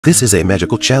This is a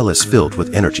magical chalice filled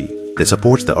with energy that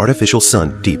supports the artificial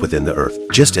sun deep within the earth.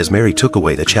 Just as Mary took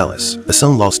away the chalice, the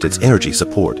sun lost its energy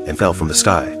support and fell from the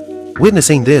sky.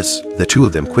 Witnessing this, the two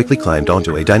of them quickly climbed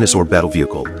onto a dinosaur battle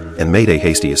vehicle and made a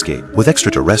hasty escape, with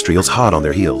extraterrestrials hot on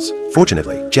their heels.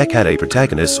 Fortunately, Jack had a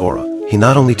protagonist's aura. He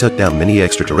not only took down many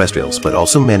extraterrestrials but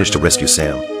also managed to rescue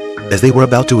Sam. As they were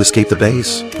about to escape the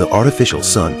base, the artificial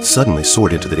sun suddenly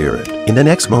soared into the air and, in the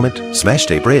next moment,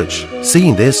 smashed a bridge.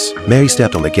 Seeing this, Mary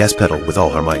stepped on the gas pedal with all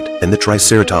her might, and the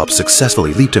Triceratops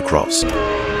successfully leaped across.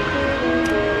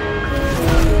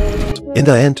 In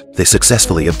the end, they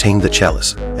successfully obtained the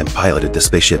chalice and piloted the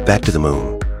spaceship back to the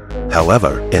moon.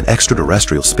 However, an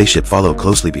extraterrestrial spaceship followed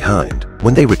closely behind.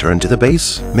 When they returned to the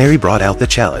base, Mary brought out the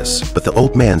chalice, but the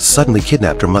old man suddenly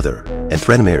kidnapped her mother and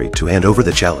threatened Mary to hand over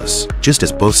the chalice, just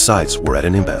as both sides were at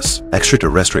an impasse.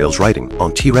 Extraterrestrials riding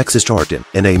on T-Rexes charged in,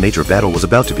 and a major battle was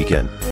about to begin.